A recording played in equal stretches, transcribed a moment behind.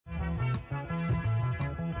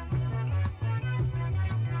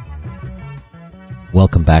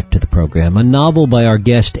Welcome back to the program. A novel by our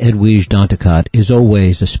guest, Edwige Danticat, is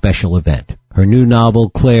always a special event. Her new novel,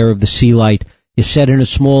 Claire of the Sea Light, is set in a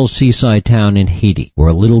small seaside town in Haiti, where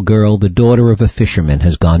a little girl, the daughter of a fisherman,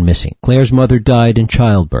 has gone missing. Claire's mother died in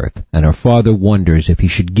childbirth, and her father wonders if he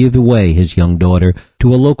should give away his young daughter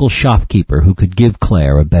to a local shopkeeper who could give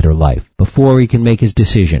Claire a better life. Before he can make his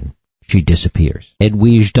decision, she disappears.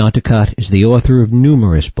 Edwige Danticat is the author of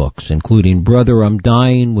numerous books, including Brother, I'm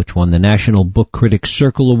Dying, which won the National Book Critics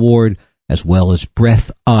Circle Award, as well as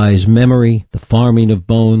Breath, Eyes, Memory, The Farming of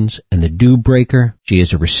Bones, and The Dew Breaker. She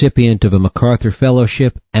is a recipient of a MacArthur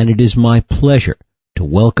Fellowship, and it is my pleasure to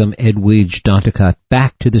welcome Edwige Danticat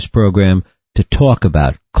back to this program to talk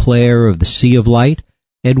about Claire of the Sea of Light.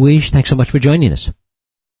 Edwige, thanks so much for joining us.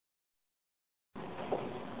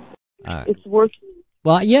 It's working.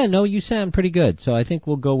 Well, yeah, no, you sound pretty good, so I think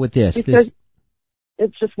we'll go with this.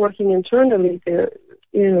 It's just working internally there,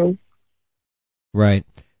 you know. Right.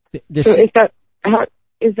 So how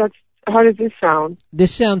does this sound?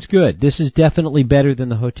 This sounds good. This is definitely better than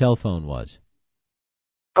the hotel phone was.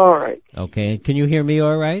 All right. Okay. Can you hear me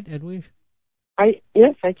all right, Edwige?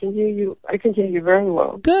 Yes, I can hear you. I can hear you very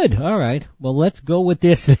well. Good. All right. Well, let's go with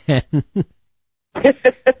this then.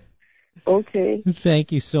 Okay.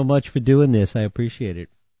 Thank you so much for doing this. I appreciate it.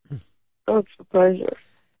 Oh, it's a pleasure.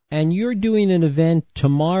 And you're doing an event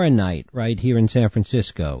tomorrow night right here in San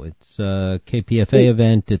Francisco. It's a KPFA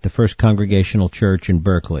event at the First Congregational Church in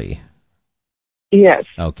Berkeley. Yes.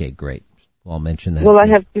 Okay, great. Well, I'll mention that. Well, I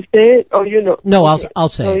have to say it? Oh, you know. No, okay. I'll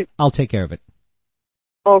say it. I'll take care of it.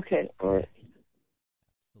 Okay, all right.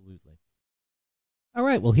 Absolutely. All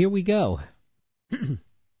right, well, here we go.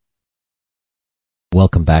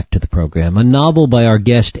 Welcome back to the program. A novel by our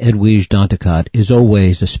guest, Edwige Danticat, is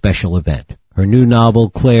always a special event. Her new novel,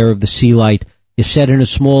 Claire of the Sea Light, is set in a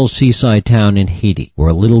small seaside town in Haiti, where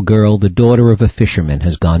a little girl, the daughter of a fisherman,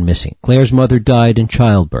 has gone missing. Claire's mother died in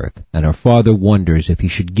childbirth, and her father wonders if he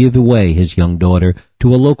should give away his young daughter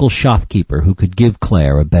to a local shopkeeper who could give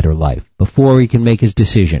Claire a better life. Before he can make his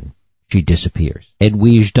decision, she disappears.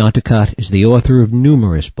 Edwige Danticat is the author of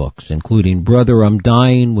numerous books, including Brother, I'm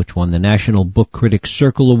Dying, which won the National Book Critics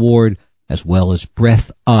Circle Award, as well as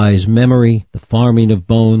Breath, Eyes, Memory, The Farming of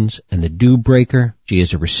Bones, and The Dew Breaker. She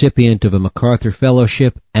is a recipient of a MacArthur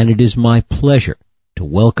Fellowship, and it is my pleasure to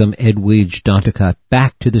welcome Edwige Danticat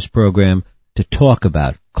back to this program to talk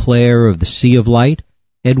about Claire of the Sea of Light.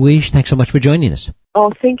 Edwige, thanks so much for joining us.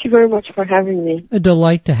 Oh, thank you very much for having me. A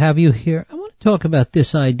delight to have you here. I want to talk about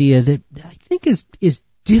this idea that I think is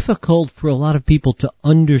difficult for a lot of people to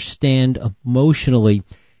understand emotionally,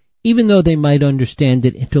 even though they might understand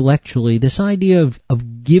it intellectually. This idea of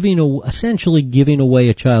essentially giving away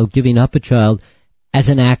a child, giving up a child as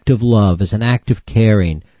an act of love, as an act of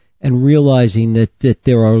caring, and realizing that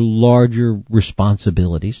there are larger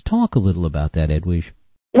responsibilities. Talk a little about that, Edwige.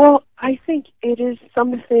 Well, I think it is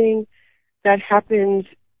something that happens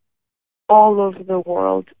all over the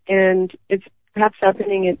world, and it's perhaps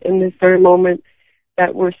happening in this very moment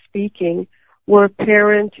that we're speaking, where a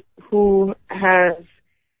parent who has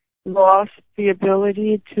lost the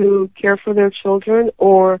ability to care for their children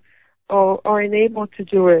or are unable to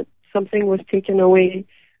do it. Something was taken away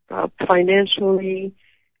financially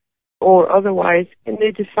or otherwise, and they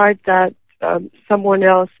decide that someone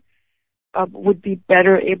else would be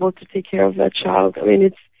better able to take care of that child. I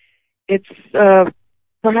mean, it's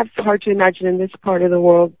perhaps hard to imagine in this part of the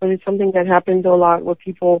world, but it's something that happens a lot where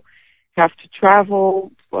people have to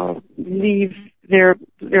travel, leave their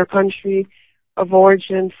country of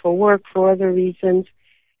origin for work, for other reasons,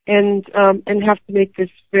 and have to make this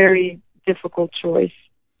very difficult choice.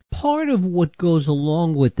 Part of what goes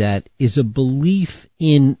along with that is a belief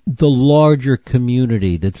in the larger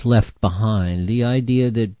community that's left behind. The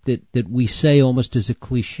idea that we say almost as a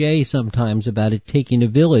cliche sometimes about it taking a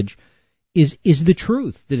village is the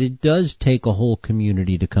truth, that it does take a whole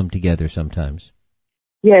community to come together sometimes.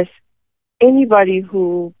 Yes. Anybody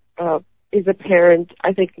who is a parent,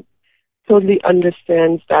 I think, totally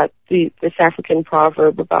understands that this African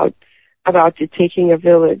proverb about it taking a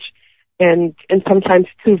village and sometimes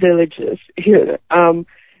two villages here. And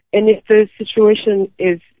if the situation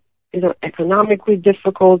is economically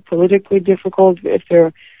difficult, politically difficult, if there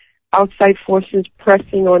are outside forces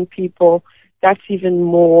pressing on people, that's even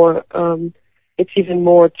more, it's even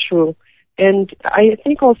more true. And I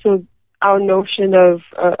think also our notion of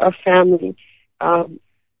a family,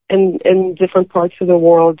 in different parts of the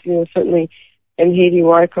world, certainly in Haiti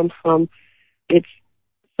where I come from, it's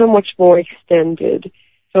so much more extended.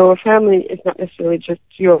 So a family is not necessarily just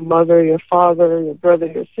your mother, your father, your brother,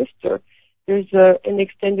 your sister. There's an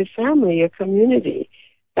extended family, a community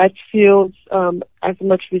that feels as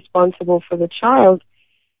much responsible for the child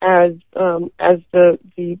as the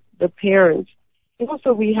parents. And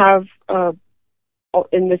also, we have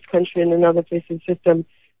in this country and in other places system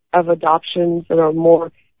of adoptions that are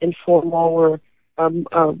more informal, where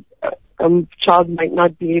child might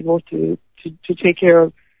not be able to take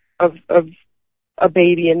care of a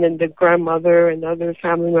baby, and then the grandmother and other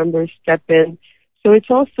family members step in. So it's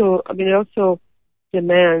also, it also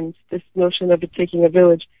demands this notion of it taking a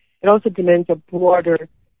village. It also demands a broader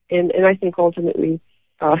and I think ultimately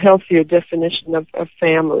healthier definition of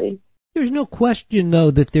family. There's no question,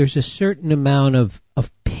 though, that there's a certain amount of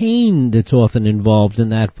pain that's often involved in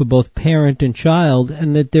that for both parent and child,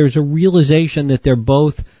 and that there's a realization that they're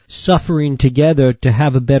both suffering together to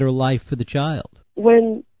have a better life for the child.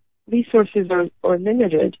 When resources are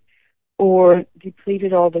limited or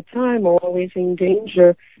depleted all the time or always in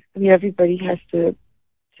danger, everybody has to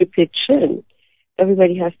pitch in.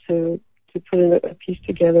 Everybody has to put in a piece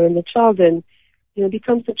together, and the child then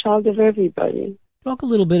becomes the child of everybody. Talk a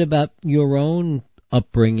little bit about your own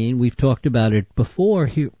upbringing. We've talked about it before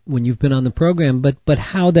here when you've been on the program, but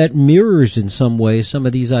how that mirrors in some ways some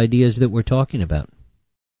of these ideas that we're talking about.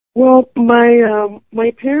 Well,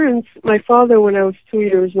 my parents, my father, when I was 2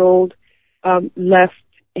 years old, left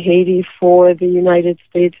Haiti for the United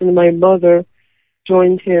States, and my mother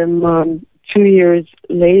joined him 2 years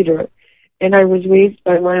later. And I was raised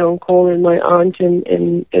by my uncle and my aunt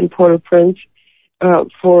in Port-au-Prince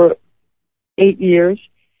for 8 years.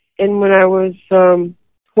 And when I was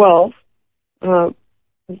 12,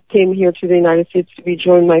 came here to the United States to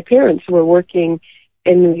rejoin my parents who were working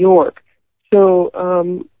in New York. So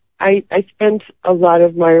I spent a lot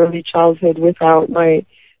of my early childhood without my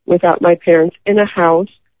parents in a house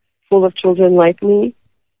full of children like me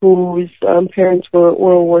whose parents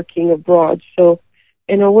were working abroad. So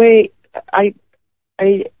in a way, I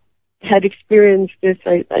had experienced this,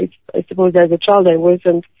 I suppose, as a child. I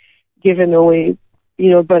wasn't given away,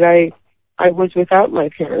 but I was without my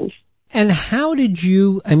parents. And how did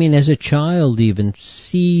you, as a child even,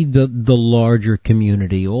 see the larger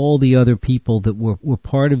community, all the other people that were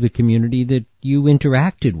part of the community that you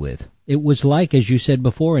interacted with? It was like, as you said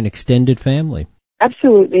before, an extended family.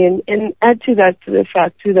 Absolutely. And add to the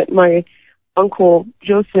fact, too, that my Uncle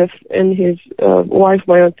Joseph and his wife,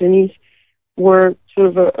 my Aunt Denise, were sort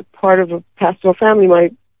of a part of a pastoral family. My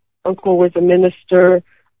uncle was a minister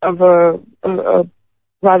of a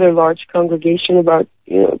rather large congregation, about,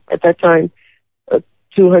 at that time,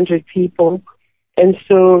 200 people. And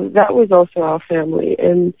so that was also our family,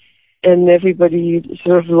 and everybody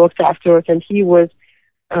sort of looked after us. And he was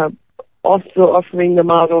also offering the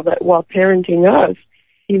model that while parenting us,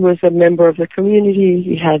 he was a member of the community.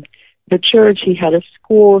 He had the church, he had a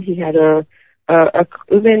school, he had a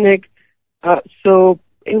clinic. So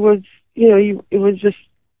it was, it was just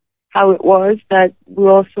how it was that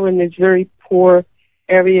we're also in this very poor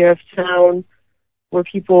area of town where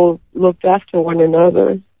people looked after one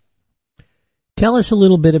another. Tell us a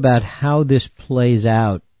little bit about how this plays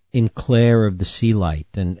out in Claire of the Sea Light,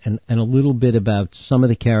 and a little bit about some of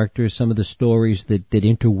the characters, some of the stories that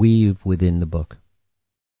interweave within the book.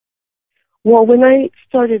 Well, when I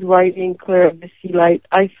started writing Claire of the Sea Light,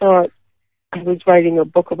 I thought I was writing a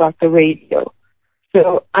book about the radio.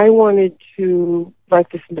 So I wanted to write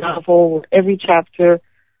this novel where every chapter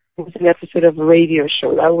was an episode of a radio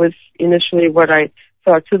show. That was initially what I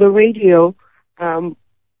thought. So the radio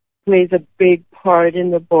plays a big part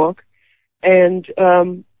in the book. And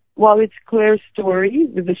while it's Claire's story,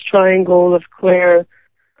 this triangle of Claire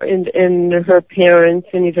and her parents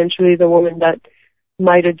and eventually the woman that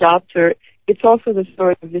might adopt her, it's also the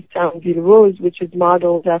story of this town, Ville Rose, which is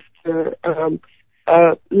modeled after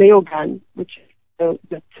Léogâne, which is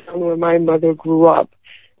the town where my mother grew up.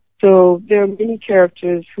 So there are many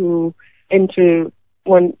characters who enter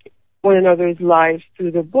one another's lives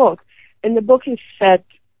through the book. And the book is set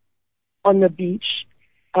on the beach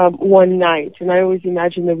one night. And I always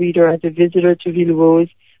imagine the reader as a visitor to Ville Rose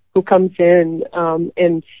who comes in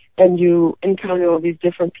and you encounter all these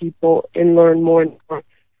different people and learn more and more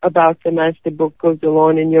about them as the book goes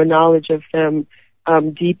along and your knowledge of them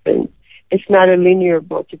deepens. It's not a linear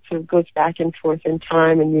book. It sort of goes back and forth in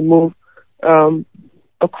time, and you move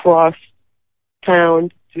across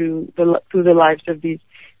town through the lives of these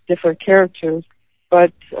different characters.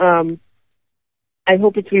 But I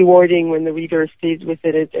hope it's rewarding when the reader stays with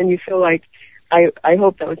it, and you feel like, I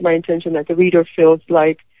hope that was my intention, that the reader feels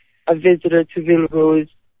like a visitor to Ville Rose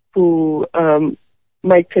who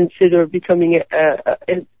might consider becoming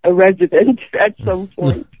a resident at some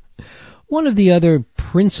point. One of the other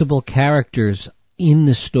principal characters in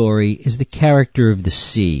the story is the character of the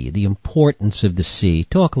sea, the importance of the sea.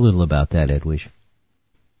 Talk a little about that, Edwige.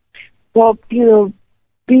 Well,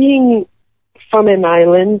 being from an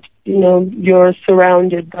island, you're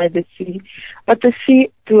surrounded by the sea. But the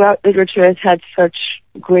sea throughout literature has had such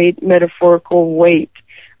great metaphorical weight.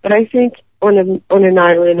 But I think on an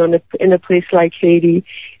island, in a place like Haiti,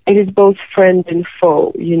 it is both friend and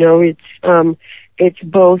foe. It's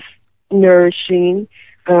both nourishing,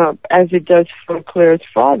 as it does for Claire's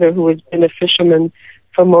father, who has been a fisherman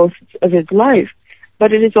for most of his life.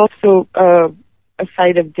 But it is also a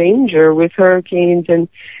site of danger with hurricanes, and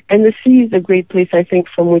the sea is a great place, I think,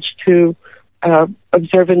 from which to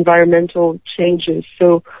observe environmental changes.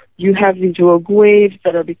 So you have these rogue waves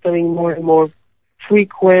that are becoming more and more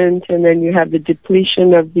frequent, and then you have the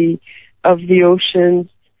depletion of the oceans.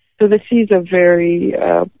 So the sea is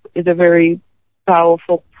a very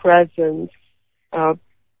powerful presence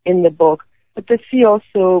in the book. But the sea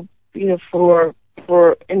also, for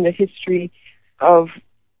in the history of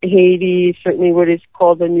Haiti, certainly what is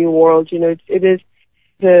called the New World, it is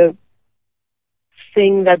the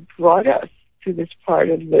thing that brought us to this part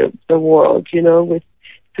of the world,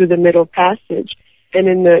 through the Middle Passage. And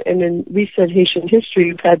in recent Haitian history,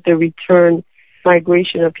 you've had the return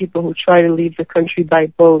migration of people who try to leave the country by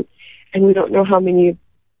boat. And we don't know how many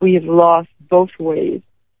we have lost both ways,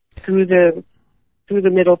 through the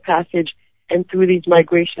Middle Passage and through these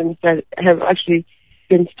migrations that have actually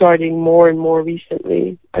been starting more and more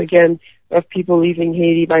recently, again, of people leaving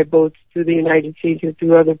Haiti by boats through the United States or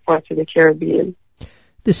through other parts of the Caribbean.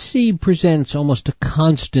 The sea presents almost a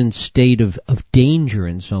constant state of danger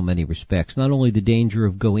in so many respects. Not only the danger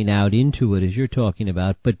of going out into it, as you're talking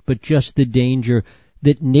about, but just the danger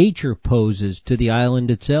that nature poses to the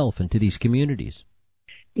island itself and to these communities.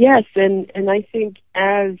 Yes, and I think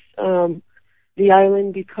as the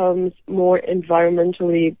island becomes more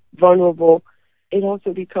environmentally vulnerable, it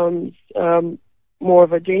also becomes more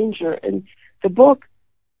of a danger. And the book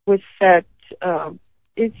was set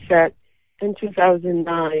in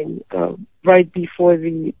 2009, right before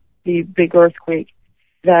the big earthquake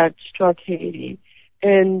that struck Haiti.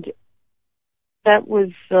 And that was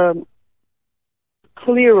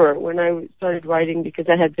clearer when I started writing because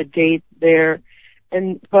I had the date there.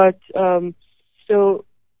 So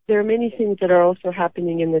there are many things that are also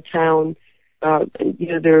happening in the town.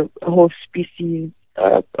 There are a whole species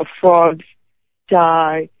of frogs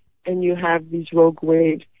die, and you have these rogue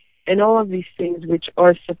waves. And all of these things which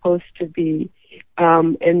are supposed to be,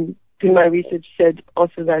 and through my research said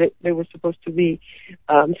also that they were supposed to be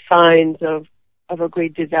signs of a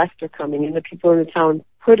great disaster coming, and the people in the town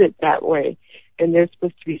put it that way. And they're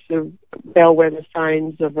supposed to be sort of bellwether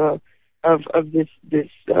signs of this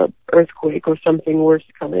earthquake or something worse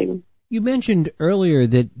coming. You mentioned earlier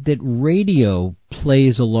that radio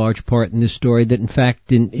plays a large part in this story, that in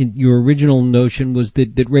fact in your original notion was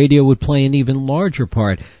that radio would play an even larger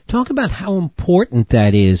part. Talk about how important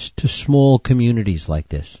that is to small communities like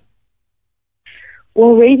this.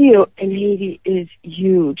 Well, radio in Haiti is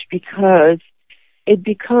huge because it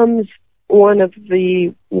becomes one of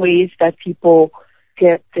the ways that people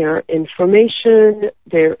get their information,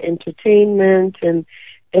 their entertainment, and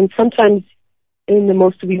sometimes in the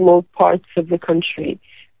most remote parts of the country,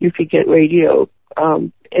 you could get radio,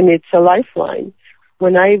 and it's a lifeline.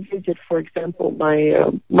 When I visit, for example,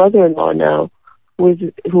 my mother-in-law now, who's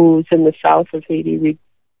in the south of Haiti, we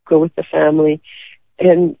go with the family,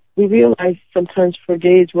 and we realize sometimes for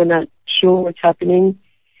days we're not sure what's happening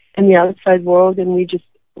in the outside world, and we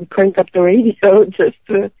crank up the radio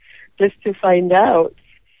just to find out.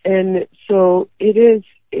 And so it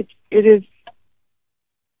is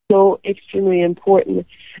so extremely important.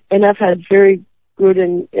 And I've had very good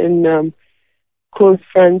and close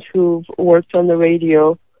friends who've worked on the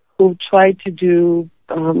radio, who've tried to do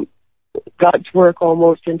God's work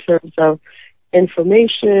almost in terms of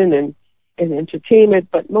information and entertainment,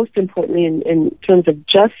 but most importantly in terms of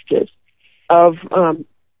justice, of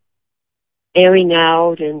airing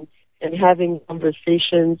out and having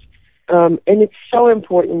conversations. And it's so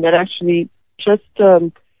important that actually just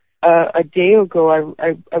a day ago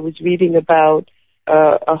I was reading about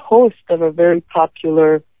a host of a very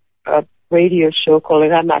popular radio show called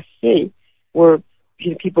Ramassé, where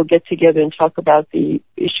people get together and talk about the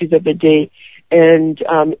issues of the day. And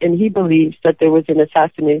he believes that there was an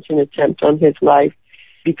assassination attempt on his life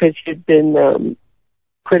because he'd been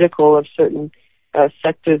critical of certain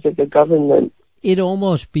sectors of the government. It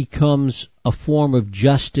almost becomes a form of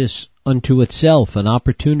justice unto itself, an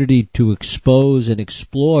opportunity to expose and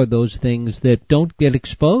explore those things that don't get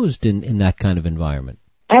exposed in that kind of environment.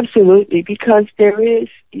 Absolutely, because there is,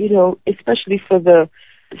 especially for the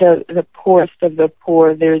poorest of the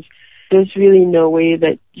poor, there's really no way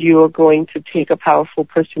that you are going to take a powerful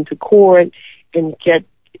person to court and get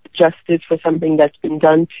justice for something that's been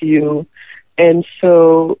done to you. And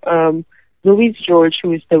so Louise George,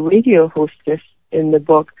 who is the radio hostess in the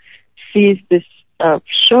book, sees this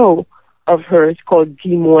show of hers called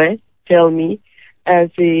Dis-moi, Tell Me, as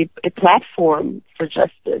a platform for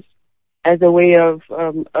justice, as a way of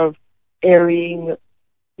airing,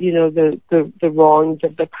 the wrongs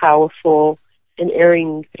of the powerful and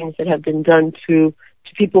airing things that have been done to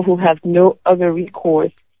people who have no other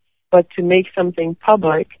recourse but to make something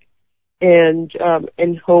public and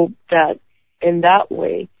hope that in that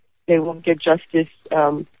way they will get justice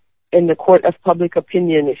in the court of public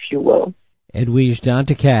opinion, if you will. Edwige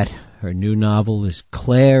Danticat, her new novel is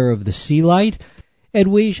Claire of the Sea Light.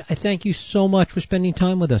 Edwige, I thank you so much for spending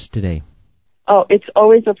time with us today. Oh, it's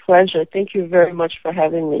always a pleasure. Thank you very much for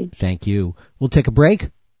having me. Thank you. We'll take a break.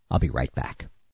 I'll be right back.